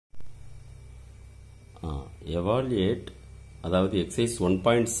evaluate அதாவது exercise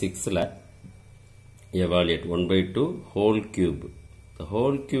 1.6ல evaluate 1/2 whole cube the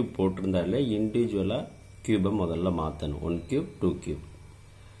whole cube போட்டிருந்தாலே இண்டிவிஜுவலா கியூபை முதல்ல மாற்றணும் 1 cube 2 cube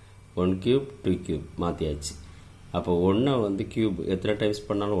 1 cube 2 cube மாற்றியாச்சு அப்போ 1 வந்து கியூப் எத்தனை டைம்ஸ்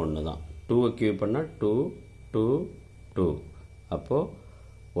பண்ணாலும் 1 தான் 2 கியூப் பண்ணால் 2 2 2 அப்போது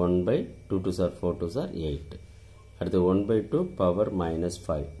 1/2 2 are 4 2 are 8 அடுத்து 1/2 power minus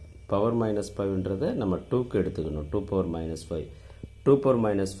 5 power minus 5ன்றதை நம்ம 2க்கு எடுத்துக்கணும் 2 power minus 5 2 power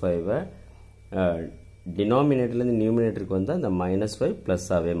minus 5 டினாமினேட்டர்லேருந்து நியூமினேட்டருக்கு வந்து அந்த minus 5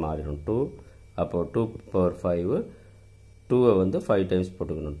 ப்ளஸ்ஸாகவே மாறிடும் 2 அப்போது 2 power 5 2 வந்து 5 டைம்ஸ்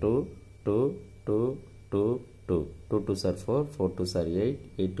போட்டுக்கணும் 2 2 2 2 2 2 2 are 4 4 2 are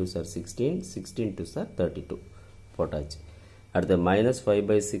 8 8 2 are 16 16 2 are 32 போட்டாச்சு அடுத்து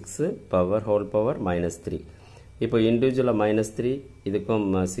 -5/6 பவர் ஹோல் பவர் -3 இப்போ இண்டிவிஜுவலாக -3 இதுக்கும்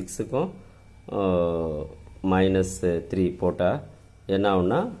 6க்கும் -3 போட்டால் என்ன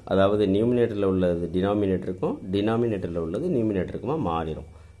ஆகும்னா அதாவது நியூமினேட்டரில் உள்ளது டினாமினேட்டருக்கும் டினாமினேட்டரில் உள்ளது நியூமினேட்டருக்குமா மாறிடும்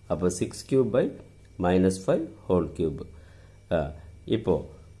அப்போ 6 cube by -5 whole cube இப்போது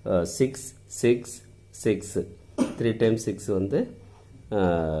 6 6 6 3 times 6 வந்து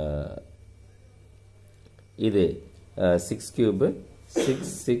இது 6 cube 6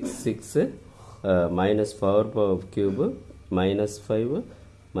 6 6 minus 4 cube minus 5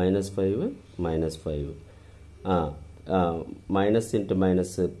 minus 5 minus 5 minus into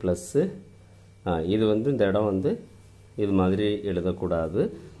minus plus இது வந்து இந்த இடம் வந்து இது மாதிரி எழுதக்கூடாது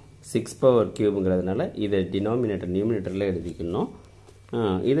 6 power cubeங்கிறதுனால இதை டினாமினேட்டர் நியூமினேட்டரில் எழுதிக்கணும்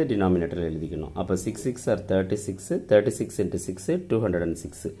இதை டினாமினேட்டரில் எழுதிக்கணும் அப்போ 6 6 are 36 36 into 6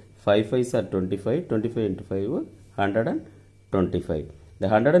 206 5 5 are 25 25 into 5 125 இந்த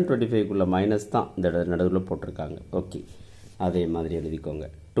 125க்குள்ள மைனஸ் தான் இந்த நடுவில் போட்டிருக்காங்க ஓகே அதே மாதிரி எழுதிக்கோங்க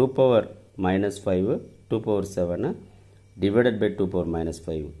 2 power minus 5 2 power 7 divided by 2 power minus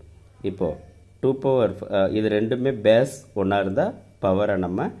 5 இப்போது 2 power இது ரெண்டுமே பேஸ் ஒன்றா இருந்தால் பவரை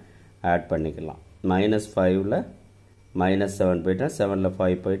நம்ம ஆட் பண்ணிக்கலாம் -5ல் -7 போயிட்டா 7ல்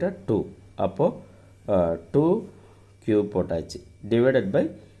 5 போயிட்டா 2 அப்போது 2 கியூப் போட்டாச்சு டிவைடட் பை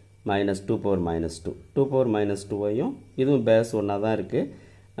 -2 power -2 2 power -2ஐயும் இதுவும் பேஸ் ஒன்றா தான் இருக்குது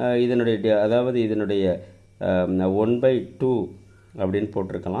இதனுடைய அதாவது இதனுடைய 1/2 அப்படின்னு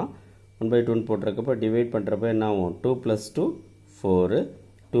போட்டிருக்கலாம் 1/2ன்னு போட்டிருக்கப்போ டிவைட் பண்ணுறப்ப என்ன ஆகும் 2 + 2 4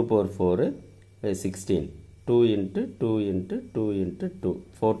 2 power 4 16 2 into 2 into 2 into 2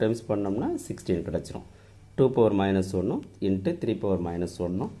 4 times பண்ணோம்னா 16 கிடச்சிரும் 2 power -1 into 3 power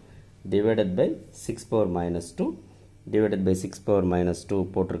 -1 divided by 6 power -2 divided by 6 power -2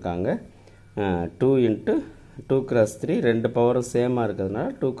 போட்டிருக்காங்க 2 into 2 cross 3 ரெண்டு பவரும் சேமாக இருக்கிறதுனால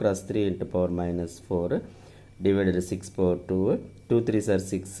 2 cross 3 into power -4 divided 6 power 2 2 3 are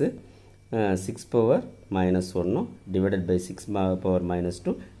 6 6 power -1 divided by 6 power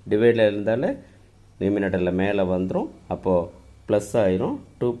 -2 டிவைடில் இருந்தாலே நியூமினேட்டரில் மேலே வந்துடும் அப்போது ப்ளஸ் ஆயிரும்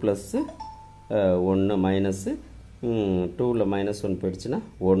 2 + 1 மைனஸ் 2ல் -1 போயிடுச்சுன்னா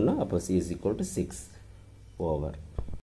 1 அப்போ C = 6 ஓவர்